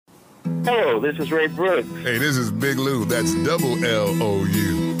Hello, this is Ray Brooks. Hey, this is Big Lou. That's double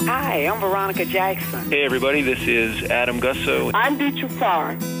L-O-U. Hi, I'm Veronica Jackson. Hey, everybody, this is Adam Gusso. I'm Dietrich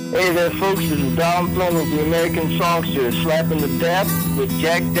Farr. Hey there, folks. This is Don Fleming, the American songster, slapping the dap with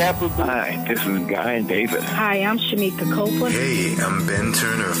Jack Dapper. Hi, this is Guy and David. Hi, I'm Shamika Copeland. Hey, I'm Ben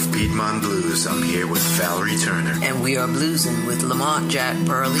Turner of Piedmont Blues. I'm here with Valerie Turner. And we are bluesing with Lamont Jack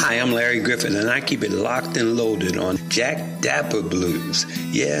Burley. Hi, I'm Larry Griffin, and I keep it locked and loaded on Jack Dapper Blues.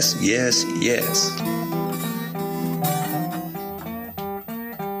 Yes, yes, yes.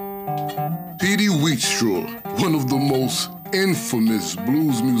 Peetie Wheatstraw, one of the most infamous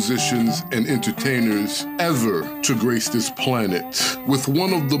blues musicians and entertainers ever to grace this planet, with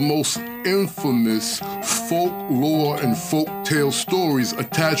one of the most infamous folklore and folktale stories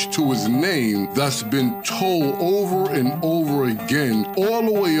attached to his name that's been told over and over again, all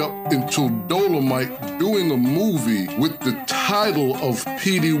the way up until Dolomite doing a movie with the title of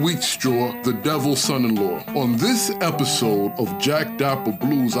Peetie Wheatstraw, The Devil's Son-in-Law. On this episode of Jack Dapper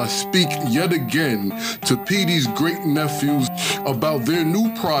Blues, I speak yet again to Peetie's great nephews about their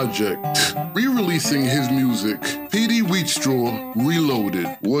new project, re-releasing his music, Peetie Wheatstraw Reloaded.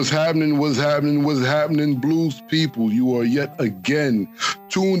 What's happening, blues people? You are yet again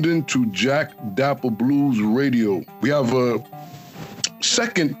tuned into Jack Dapper Blues Radio. We have a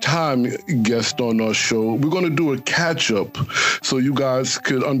second time guest on our show. We're going to do a catch-up so you guys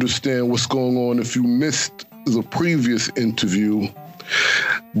could understand what's going on if you missed the previous interview.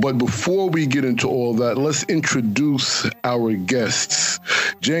 But before we get into all that, let's introduce our guests.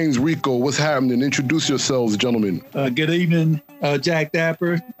 James, Rico, what's happening? Introduce yourselves, gentlemen. Good evening, Jack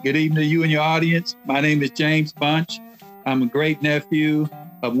Dapper. Good evening to you and your audience. My name is James Bunch. I'm a great nephew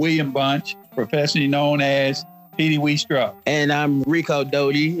of William Bunch, professionally known as Peetie Wheatstraw. And I'm Rico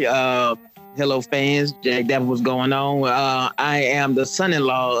Doty. Hello, fans. Jack Dapper, what's going on? I am the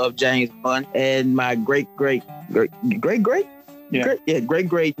son-in-law of James Bunch, and my great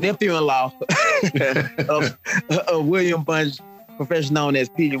nephew-in-law of William Bunch, professionally known as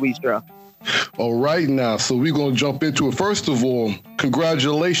Peetie Wheatstraw. All right, now, so we're going to jump into it. First of all,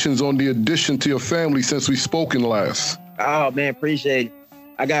 congratulations on the addition to your family since we spoken last. Oh, man, appreciate it.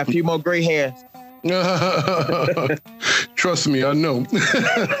 I got a few more gray hairs. Trust me, I know.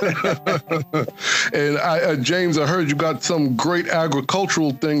 And James, I heard you got some great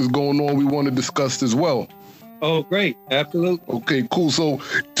agricultural things going on we want to discuss as well. Oh, great. Absolutely. Okay, cool. So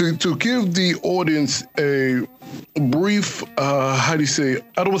to give the audience a brief, I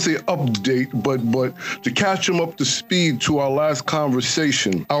don't want to say update, but to catch them up to speed to our last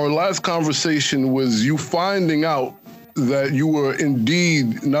conversation. Our last conversation was you finding out that you were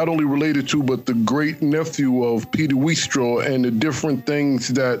indeed not only related to, but the great nephew of Peetie Wheatstraw, and the different things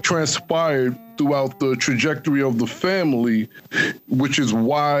that transpired throughout the trajectory of the family, which is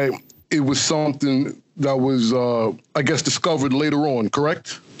why it was something that was, I guess, discovered later on,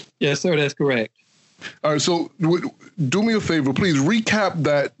 correct? Yes, sir, that's correct. All right, so do me a favor, please recap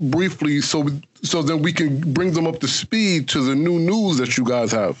that briefly so that we can bring them up to speed to the new news that you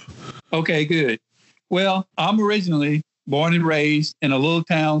guys have. Okay, good. Well, I'm originally born and raised in a little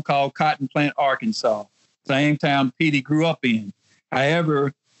town called Cotton Plant, Arkansas, same town Peetie grew up in.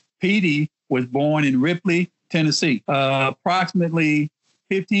 However, Peetie was born in Ripley, Tennessee, approximately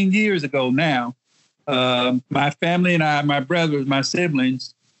 15 years ago now. My family and I, my brothers, my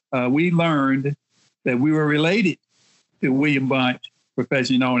siblings, we learned that we were related to William Bunch,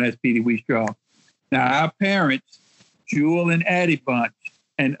 professionally known as Peetie Wheatstraw. Now, our parents, Jewel and Addie Bunch,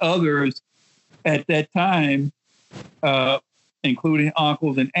 and others at that time, including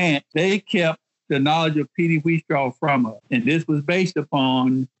uncles and aunts, they kept the knowledge of Peetie Wheatstraw from us. And this was based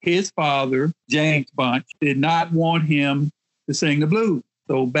upon his father, James Bunch, did not want him to sing the blues.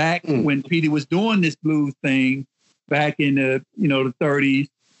 So back when Peetie was doing this blues thing, back in the 30s,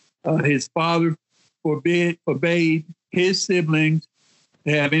 his father forbade his siblings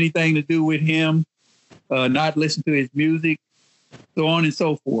to have anything to do with him, not listen to his music, so on and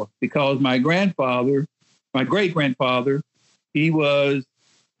so forth. Because my great-grandfather, he was,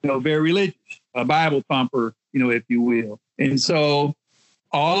 very religious, a Bible thumper, if you will. And so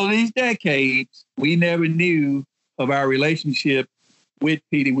all of these decades, we never knew of our relationship with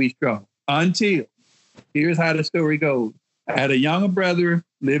Peetie Wheatstraw until, here's how the story goes. I had a younger brother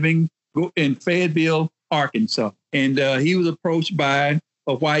living in Fayetteville, Arkansas, and he was approached by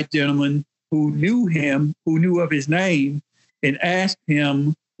a white gentleman who knew him, who knew of his name, and asked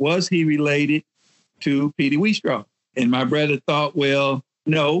him, was he related to Peetie Wheatstraw? And my brother thought, well,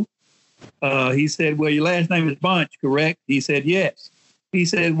 no. He said, well, your last name is Bunch, correct? He said, yes. He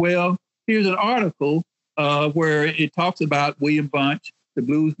said, well, here's an article where it talks about William Bunch the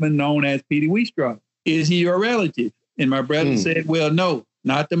bluesman known as Peetie Wheatstraw. Is he your relative? And my brother said, well, no,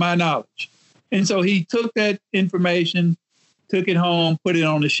 not to my knowledge. And so he took that information, took it home, put it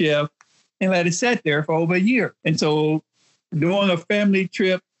on the shelf, and let it sit there for over a year. And so during a family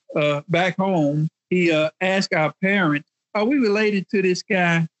trip back home, he asked our parents, are we related to this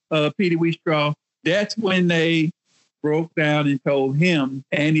guy, Peetie Wheatstraw? That's when they broke down and told him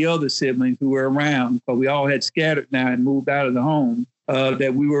and the other siblings who were around, but we all had scattered now and moved out of the home,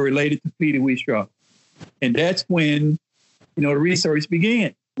 that we were related to Peetie Wheatstraw. And that's when, the research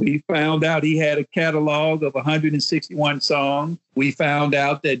began. We found out he had a catalog of 161 songs. We found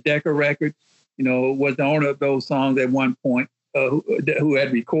out that Decca Records, was the owner of those songs at one point, who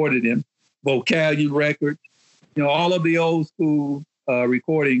had recorded them. Vocalion Records, all of the old school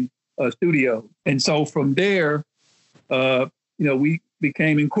recording studios. And so from there, we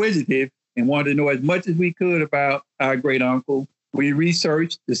became inquisitive and wanted to know as much as we could about our great uncle. We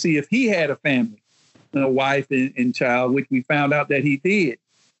researched to see if he had a family, a wife and child, which we found out that he did.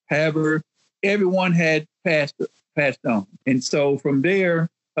 However, everyone had passed on. And so from there,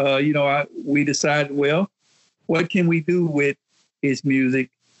 we decided, well, what can we do with his music?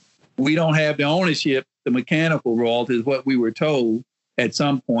 We don't have the ownership, the mechanical royalties, what we were told at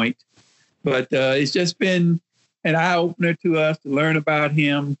some point. But it's just been an eye-opener to us to learn about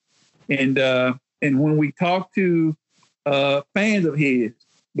him. And when we talk to fans of his,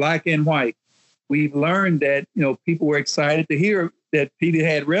 black and white, we've learned that, people were excited to hear that Peter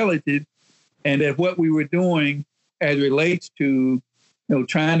had relatives and that what we were doing as relates to,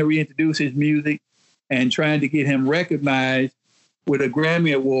 trying to reintroduce his music and trying to get him recognized with a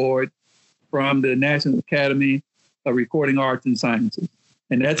Grammy Award from the National Academy of Recording Arts and Sciences.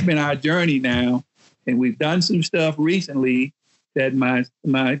 And that's been our journey now. And we've done some stuff recently that my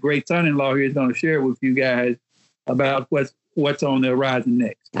great son-in-law here is going to share with you guys about what's on the horizon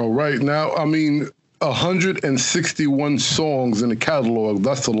next. All right. Now, 161 songs in the catalog,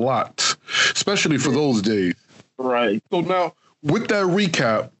 that's a lot, especially for those days. Right. So now, with that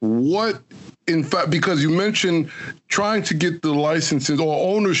recap, what, in fact, because you mentioned trying to get the licenses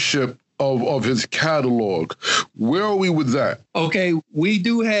or ownership of his catalog, where are we with that? Okay, we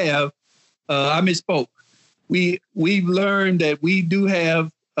do have, I misspoke. We've learned that we do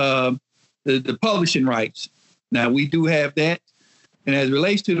have the publishing rights. Now, we do have that. And as it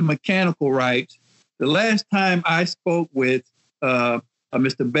relates to the mechanical rights, the last time I spoke with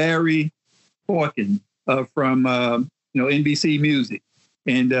Mr. Barry Porkin from NBC Music,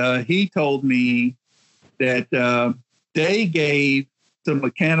 and he told me that they gave some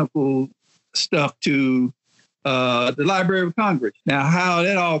mechanical stuff to the Library of Congress. Now, how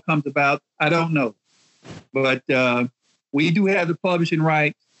that all comes about, I don't know. But we do have the publishing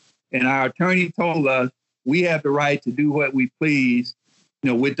rights, and our attorney told us we have the right to do what we please,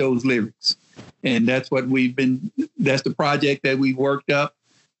 with those lyrics. And that's what that's the project that we worked up,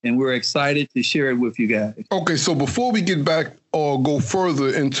 and we're excited to share it with you guys. Okay, so before we get back or go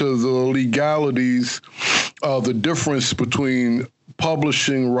further into the legalities, the difference between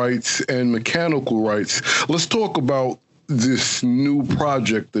publishing rights and mechanical rights, let's talk about this new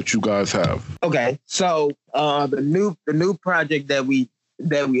project that you guys have. Okay, so the new project that we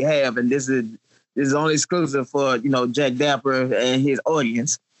have, and this is only exclusive for Jack Dapper and his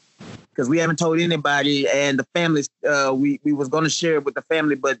audience, because we haven't told anybody, and the families we was going to share it with the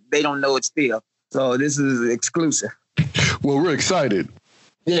family, but they don't know it still. So this is exclusive. Well, we're excited.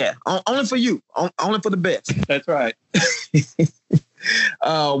 Yeah, only for you, only for the best. That's right.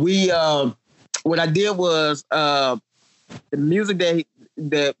 What I did was the music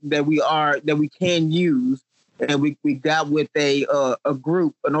that we can use, and we got with a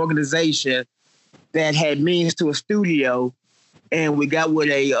group, an organization that had means to a studio, and we got with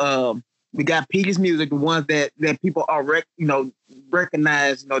we got Peetie's music, the ones that people are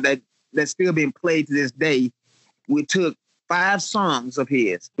recognize, that's still being played to this day. We took 5 songs of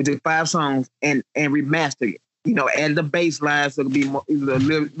his. We took 5 songs and remastered it. Added the bass line so it'll be a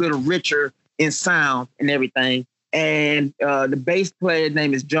little richer in sound and everything. And the bass player's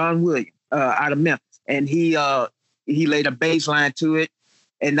name is John Williams out of Memphis, and he laid a bass line to it.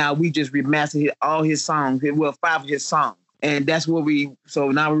 And now we just remastered all his songs. 5 of his songs. And that's what so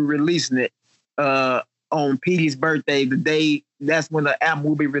now we're releasing it on Peetie's birthday. That's when the album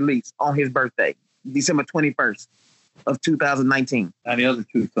will be released, on his birthday, December 21st of 2019. And the other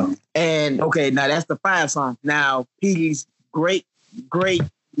 2 songs. And okay, now that's the 5 songs. Now Peetie's great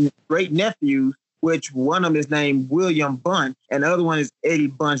nephews, which one of them is named William Bunch and the other one is Eddie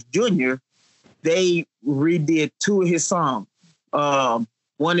Bunch Jr., they redid 2 of his songs.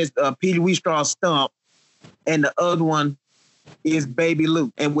 One is Peetie Wheatstraw Stump, and the other one is Baby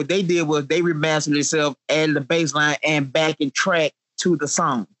Luke. And what they did was they remastered itself, added the bass line and backing track to the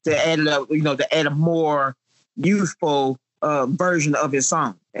song to add a more youthful version of his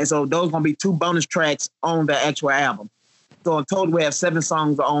song. And so those are going to be 2 bonus tracks on the actual album. So in total, we have 7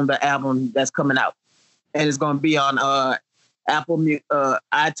 songs on the album that's coming out. And it's going to be on Apple,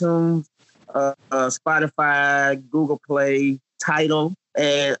 iTunes, Spotify, Google Play, Tidal,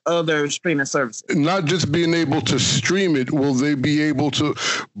 and other streaming services. Not just being able to stream it, will they be able to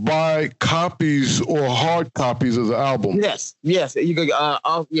buy copies or hard copies of the album? Yes. You could,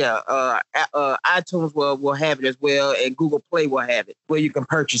 iTunes will have it as well, and Google Play will have it, where you can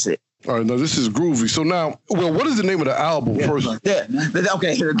purchase it. All right, now this is groovy. So now, what is the name of the album first? Yeah,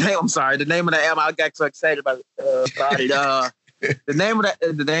 okay. I'm sorry. The name of the album, I got so excited about it. The name of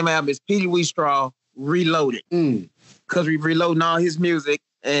the album is Peetie Wheatstraw Reloaded. Because we're reloading all his music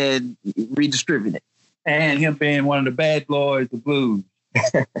and redistributing it. And him being one of the bad boys of blues.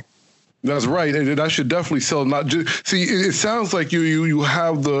 That's right, and I should definitely sell. Not just see. It sounds like you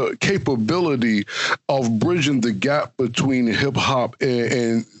have the capability of bridging the gap between hip hop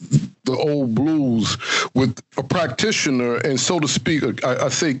and the old blues with a practitioner and, so to speak, I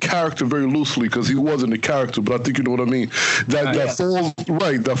say character very loosely because he wasn't a character, but I think you know what I mean.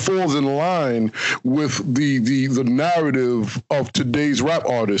 That falls in line with the narrative of today's rap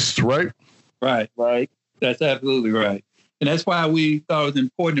artists, right? Right. That's absolutely right. And that's why we thought it was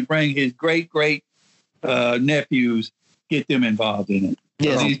important to bring his great nephews, get them involved in it.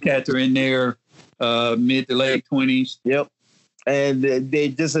 Yeah. These cats are in their mid to late 20s. Yep. And they're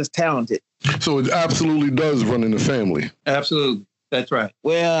just as talented. So it absolutely does run in the family. Absolutely. That's right.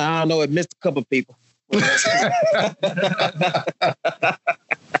 Well, I don't know. It missed a couple people.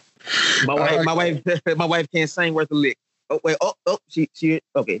 My wife can't sing worth a lick. Oh, wait. Oh, she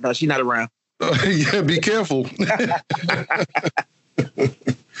okay. No, she's not around. Yeah, be careful.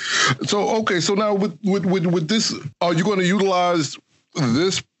 So now with this, are you going to utilize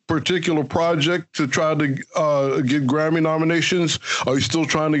this particular project to try to get Grammy nominations? Are you still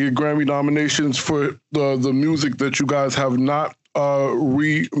trying to get Grammy nominations for the music that you guys have not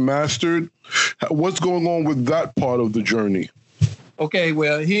remastered? What's going on with that part of the journey? Okay,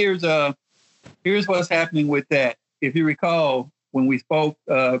 well, here's what's happening with that. If you recall, when we spoke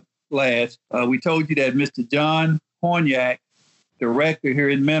last, we told you that Mr. John Hornyak, director here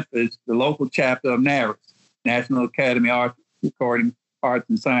in Memphis, the local chapter of NARAS, National Academy of Arts, Recording Arts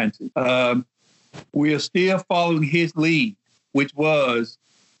and Sciences, we are still following his lead, which was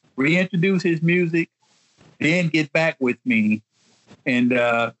reintroduce his music, then get back with me, and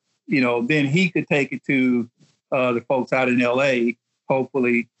then he could take it to the folks out in LA,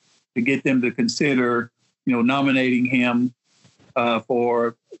 hopefully, to get them to consider, nominating him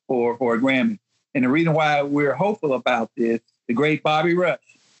for a Grammy. And the reason why we're hopeful about this, the great Bobby Rush,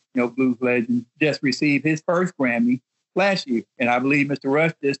 blues legend, just received his first Grammy last year. And I believe Mr.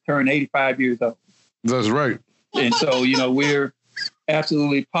 Rush just turned 85 years old. That's right. And so, we're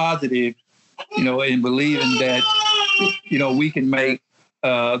absolutely positive, in believing that, we can make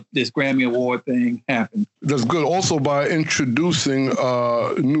this Grammy Award thing happen. That's good. Also by introducing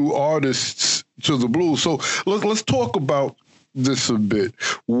new artists to the blues. So let's talk about this a bit.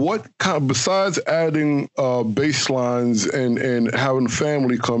 What kind, besides adding bass lines and having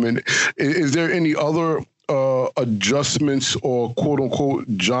family come in, is there any other adjustments or quote unquote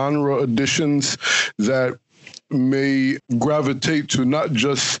genre additions that may gravitate to not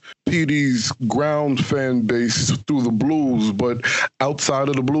just Peetie's ground fan base through the blues, but outside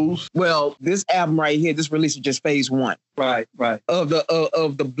of the blues? Well, this album right here, this release is just phase one. Right. Of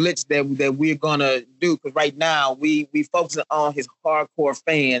the blitz that we're gonna do. Because right now we focusing on his hardcore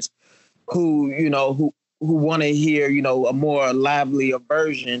fans who want to hear, a more lively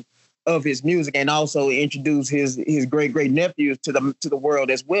version of his music, and also introduce his great nephews to the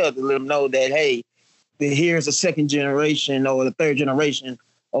world as well, to let them know that, hey, here's the second generation or the third generation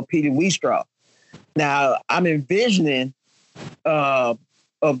of Peetie Wheatstraw. Now, I'm envisioning of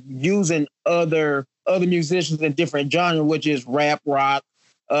using other musicians in different genres, which is rap, rock,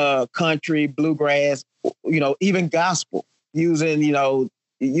 country, bluegrass, even gospel, using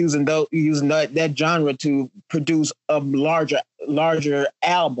that genre to produce a larger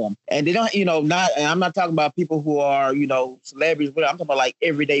album. And they don't, and I'm not talking about people who are, celebrities, but I'm talking about like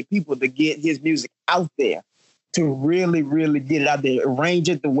everyday people to get his music out there, to really, really get it out there, arrange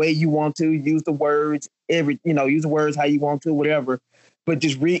it the way you want to, use the words, use the words how you want to, whatever, but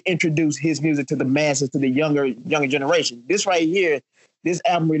just reintroduce his music to the masses, to the younger generation. This right here, this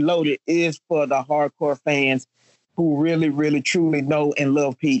album Reloaded, is for the hardcore fans who really, really, truly know and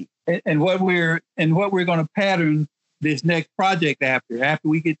love Peetie. And what we're going to pattern this next project after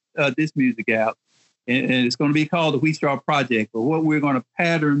we get this music out, and it's going to be called the Wheatstraw Project. But what we're going to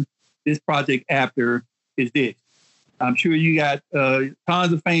pattern this project after is this. I'm sure you got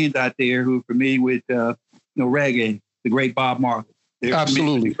tons of fans out there who are familiar with reggae, the great Bob Marley. They're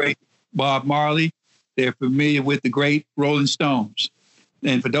Absolutely. With the great Bob Marley. They're familiar with the great Rolling Stones.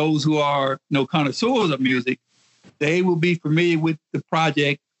 And for those who are connoisseurs of music, they will be familiar with the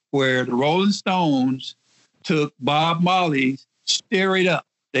project where the Rolling Stones took Bob Marley's Stir It Up.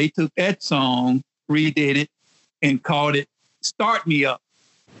 They took that song, redid it, and called it Start Me Up,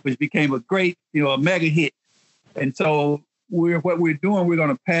 which became a great, a mega hit. And so what we're doing, we're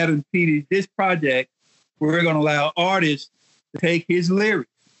going to pattern Peetie this project. We're going to allow artists to take his lyrics.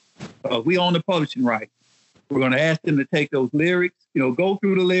 We own the publishing rights. We're going to ask them to take those lyrics, go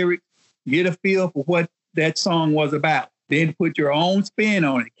through the lyrics, get a feel for what that song was about. Then put your own spin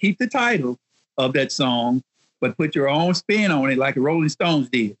on it. Keep the title of that song, but put your own spin on it like the Rolling Stones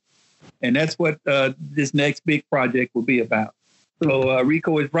did. And that's what this next big project will be about. So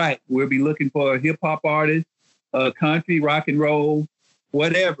Rico is right. We'll be looking for a hip-hop artist, country, rock and roll,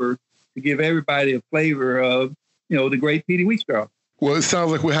 whatever, to give everybody a flavor of, the great Peetie Wheatstraw. Well, it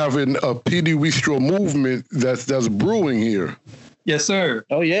sounds like we're having a Peetie Wheatstraw movement that's brewing here. Yes, sir.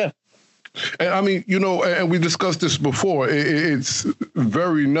 Oh, yeah. And I mean, and we discussed this before, it's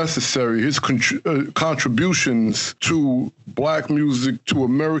very necessary. His contributions to Black music, to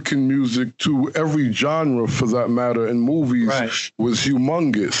American music, to every genre for that matter in movies was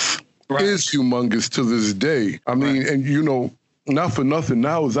humongous. Is humongous to this day. I mean, and not for nothing,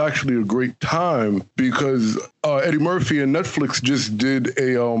 now is actually a great time because Eddie Murphy and Netflix just did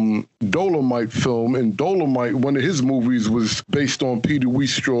a Dolomite film, and Dolomite, one of his movies, was based on Peetie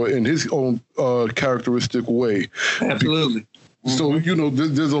Wheatstraw in his own characteristic way. Absolutely. So,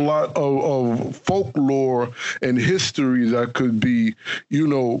 there's a lot of folklore and history that could be,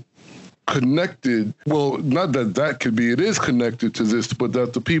 connected. Well, not that could be, it is connected to this, but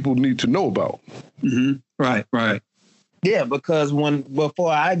that the people need to know about. Mm-hmm. Right. Yeah, because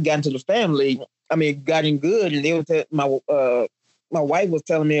before I got into the family, got in good, and they was my wife was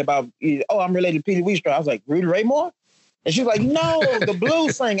telling me about, I'm related to Peetie Wheatstraw. I was like, Rudy Ray Moore? And she was like, no, the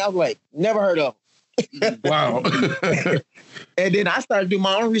blues singer. I was like, never heard of him. Wow. And then I started doing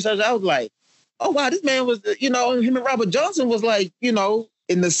my own research. I was like, oh, wow, this man was, him and Robert Johnson was like,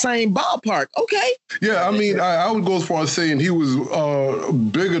 in the same ballpark. Okay. Yeah, I mean, I would go as far as saying he was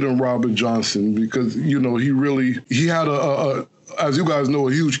bigger than Robert Johnson because, he had as you guys know,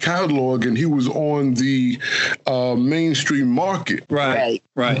 a huge catalog, and he was on the mainstream market. Right.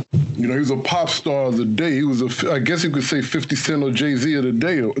 He was a pop star of the day. He was I guess you could say 50 Cent or Jay-Z of the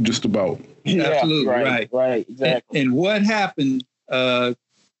day, just about. Yeah, absolutely. Right. Exactly. And what happened, with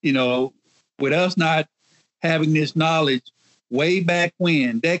us not having this knowledge way back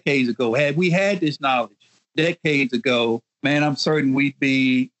when, decades ago, had we had this knowledge decades ago, man, I'm certain we'd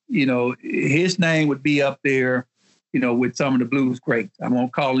be, his name would be up there, with some of the blues greats. I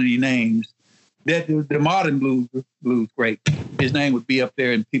won't call any names. The modern blues great, his name would be up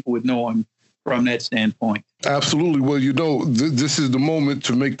there and people would know him from that standpoint. Absolutely. Well, this is the moment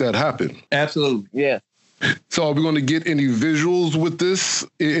to make that happen. Absolutely. Yeah. So are we going to get any visuals with this?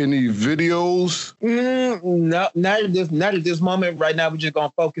 Any videos? No, not at this moment. Right now, we're just going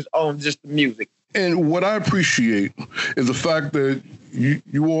to focus on just the music. And what I appreciate is the fact that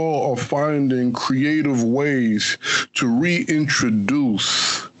you all are finding creative ways to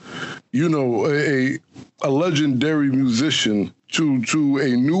reintroduce, a legendary musician to a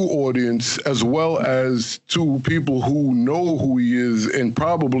new audience, as well as to people who know who he is and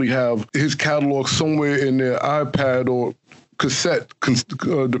probably have his catalog somewhere in their iPad or cassette,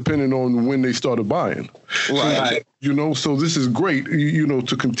 depending on when they started buying. Right. So this is great,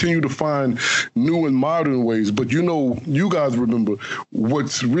 to continue to find new and modern ways. But, you guys remember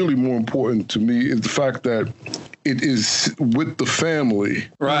what's really more important to me is the fact that it is with the family.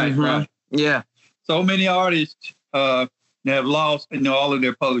 Right. Yeah. So many artists have lost, all of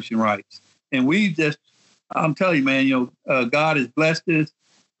their publishing rights. And I'm telling you, man, God has blessed us.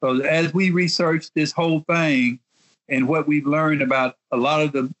 So as we research this whole thing and what we've learned about a lot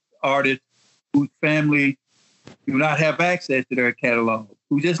of the artists whose family do not have access to their catalog,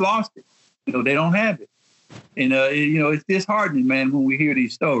 who just lost it. They don't have it. And, it's disheartening, man, when we hear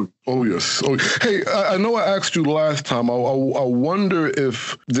these stories. Oh, yes. Oh, hey, I know I asked you last time. I wonder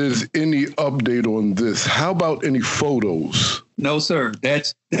if there's any update on this. How about any photos? No, sir.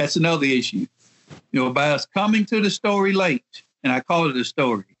 That's another issue. By us coming to the story late, and I call it a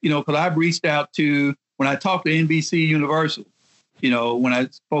story, because I've reached out to, when I talked to NBC Universal, when I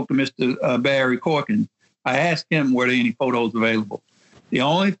spoke to Mr. Barry Corkin, I asked him were there any photos available. The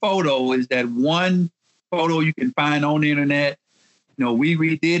only photo is that one photo you can find on the internet. We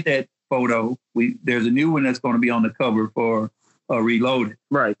redid that photo. There's a new one that's going to be on the cover for Reloaded.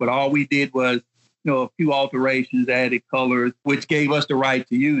 Right. But all we did was, a few alterations, added colors, which gave us the right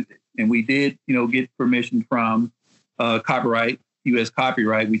to use it. And we did, get permission from U.S.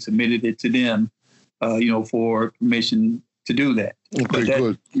 Copyright. We submitted it to them, for permission to do that. Okay,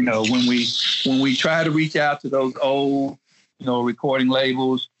 good. When we try to reach out to those old, recording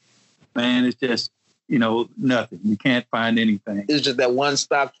labels, man, it's just, nothing. You can't find anything. It's just that one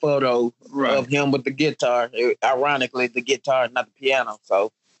stock photo of him with the guitar. Ironically, the guitar, not the piano.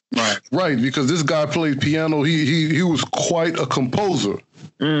 So. Right, because this guy played piano. He was quite a composer.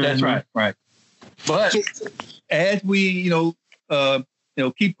 Mm-hmm. That's right. But as we,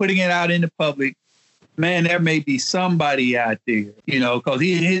 keep putting it out in the public, man, there may be somebody out there, because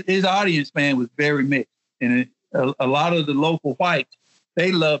his audience, man, was very mixed. And a lot of the local whites,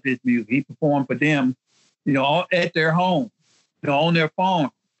 they loved his music. He performed for them, at their home, on their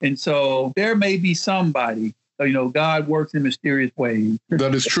farm. And so there may be somebody, God works in mysterious ways.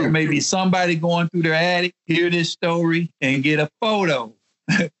 That is true. There may be somebody going through their attic, hear this story, and get a photo,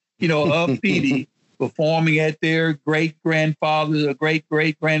 of Peetie performing at their great-grandfather's or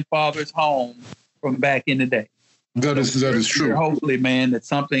great-great-grandfather's home from back in the day. That is true. Hopefully, man, that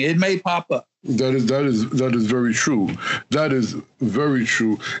something, it may pop up. That is very true. That is very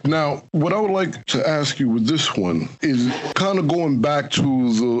true. Now, what I would like to ask you with this one is kind of going back to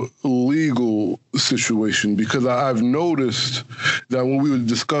the legal situation, because I've noticed that when we were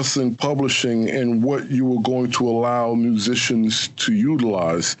discussing publishing and what you were going to allow musicians to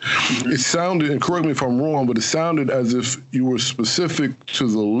utilize, it sounded, and correct me if I'm wrong, but it sounded as if you were specific to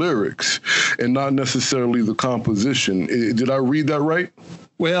the lyrics and not necessarily the composition. Did I read that right?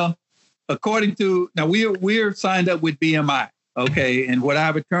 Well, according to, now we're signed up with BMI, okay, and what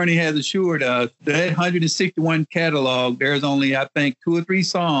our attorney has assured us, that 161 catalog, there's only, I think, 2 or 3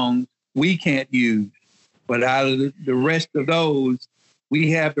 songs we can't use. But out of the rest of those,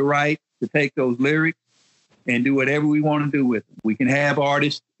 we have the right to take those lyrics and do whatever we want to do with them. We can have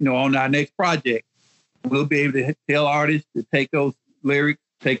artists, on our next project, we'll be able to tell artists to take those lyrics,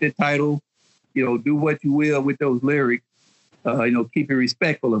 take the title, do what you will with those lyrics. Keep it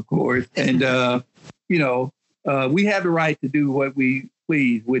respectful, of course. And, we have the right to do what we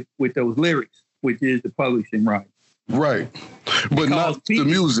please with those lyrics, which is the publishing right. Right. But not the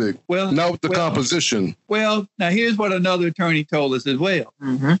music. Well, not the composition. Well, now here's what another attorney told us as well.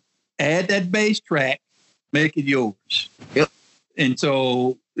 Mm-hmm. Add that bass track, make it yours. Yep. And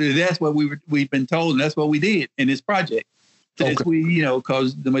so that's what we've been told, and that's what we did in this project. Okay.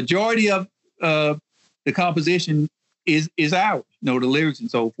 Because the majority of the composition is ours, the lyrics and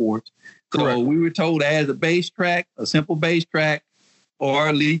so forth. Correct. So we were told to add a bass track, a simple bass track, or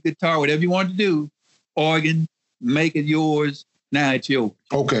a lead guitar, whatever you want to do, organ, make it yours. Now it's yours.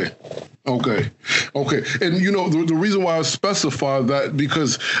 Okay. And, the reason why I specify that,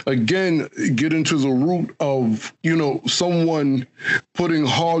 because, again, get into the root of, someone putting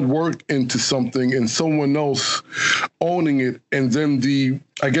hard work into something and someone else owning it, and then the,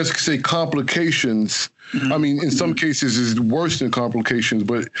 I guess, say, complications. Mm-hmm. I mean, in some cases, it's worse than complications,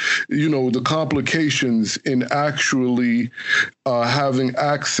 but, the complications in actually having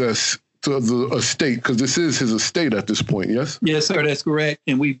access to the estate, because this is his estate at this point, yes? Yes, sir, that's correct.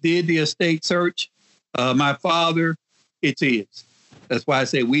 And we did the estate search. My father, it's his. That's why I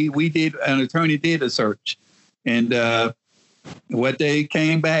say we did, an attorney did a search. And what they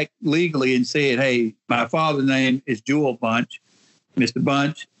came back legally and said, hey, my father's name is Jewel Bunch. Mr.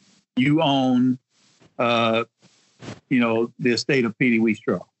 Bunch, you own, the estate of Peetie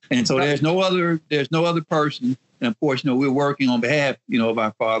Wheatstraw. And so there's no other person. And of course, we're working on behalf, of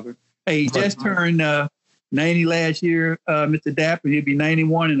our father. Hey, he just turned 90 last year, Mr. Dapper. He'll be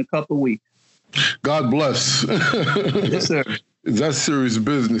 91 in a couple of weeks. God bless. Yes, sir. That's serious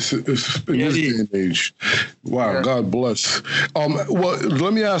business in this day and age. Wow, yeah. God bless. Well,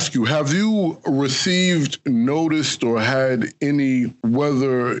 let me ask you, have you received, noticed, or had any,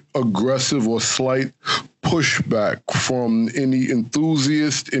 whether aggressive or slight, pushback from any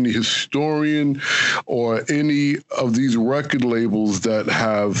enthusiast, any historian, or any of these record labels that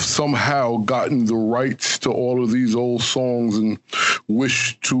have somehow gotten the rights to all of these old songs and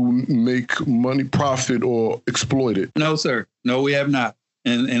wish to make money, profit, or exploit it? No, sir. No, we have not.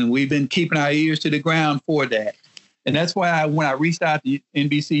 And we've been keeping our ears to the ground for that. And that's why when I reached out to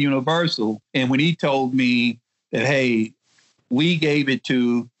NBC Universal, and when he told me that, hey, we gave it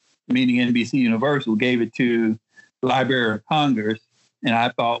to, meaning NBC Universal, gave it to the Library of Congress. And I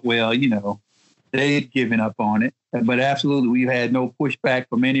thought, well, they'd given up on it. But absolutely, we've had no pushback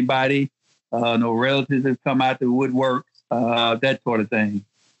from anybody. No relatives have come out the woodwork, that sort of thing.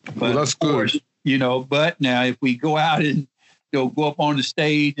 But well, that's good. But now if we go out and go up on the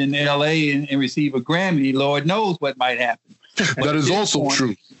stage in L.A. and receive a Grammy, Lord knows what might happen. That is also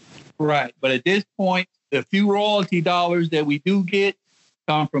true. Right. But at this point, the few royalty dollars that we do get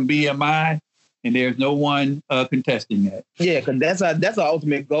come from BMI, and there's no one contesting that. Yeah, because that's our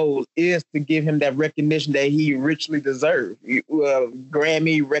ultimate goal, is to give him that recognition that he richly deserves.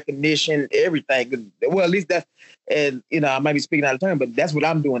 Grammy recognition, everything. Well, at least that's, and I might be speaking out of turn, but that's what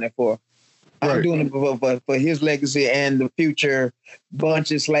I'm doing it for. Right. I'm doing it for his legacy and the future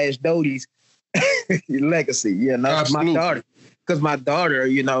Bunches / Doty's legacy. Absolutely. My daughter. Because my daughter,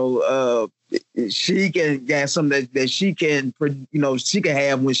 she can get something that she can, she can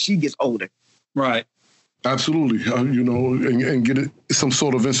have when she gets older. Right. Absolutely. And get some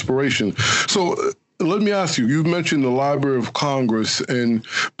sort of inspiration. So let me ask you, you mentioned the Library of Congress, and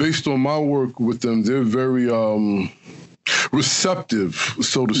based on my work with them, they're very receptive,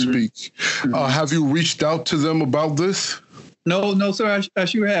 so to speak. Mm-hmm. Have you reached out to them about this? No, sir, I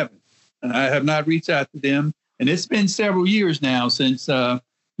sure haven't. I have not reached out to them. And it's been several years now since I've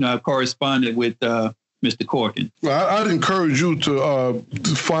corresponded with Mr. Corkin. Well, I'd encourage you to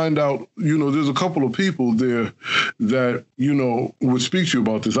find out, there's a couple of people there that, would speak to you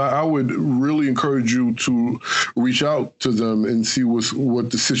about this. I would really encourage you to reach out to them and see what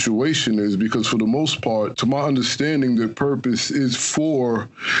the situation is, because for the most part, to my understanding, their purpose is for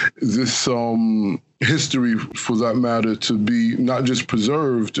this history, for that matter, to be not just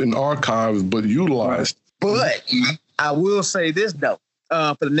preserved and archived, but utilized. But I will say this, though.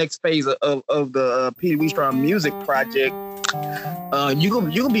 For the next phase of the Peetie Wheatstraw music project, you're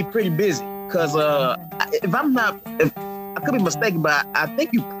gonna be pretty busy, because if I could be mistaken, but I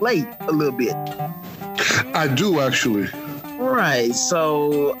think you played a little bit. I do, actually. Right.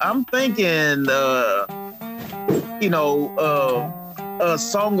 So I'm thinking, a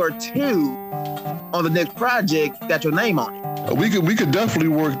song or two on the next project got your name on it. We could definitely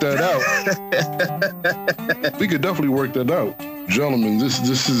work that out. We could definitely work that out. Gentlemen, this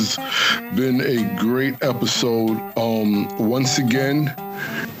has been a great episode. Once again,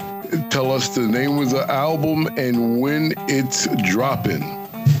 tell us the name of the album and when it's dropping.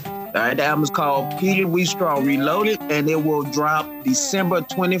 All right, the album is called Peetie Wheatstraw Reloaded, and it will drop December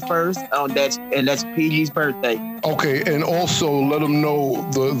 21st. That's Peetie's birthday. Okay, and also let them know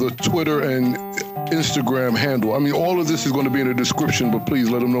the Twitter and Instagram handle. I mean, all of this is going to be in the description, but please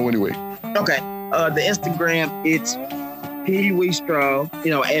let them know anyway. Okay, the Instagram, it's Peetie Wheatstraw,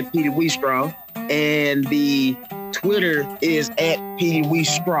 at Peetie Wheatstraw, and the Twitter is at Peetie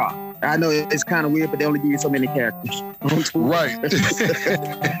Wheatstraw. I know it's kind of weird, but they only give you so many characters. Right.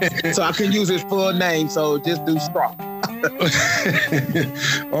 So I can use his full name, so just do Straw.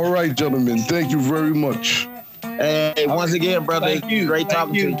 All right, gentlemen. Thank you very much. Hey, once again, brother, thank you. Great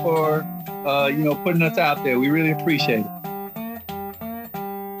talking to you. for putting us out there. We really appreciate it.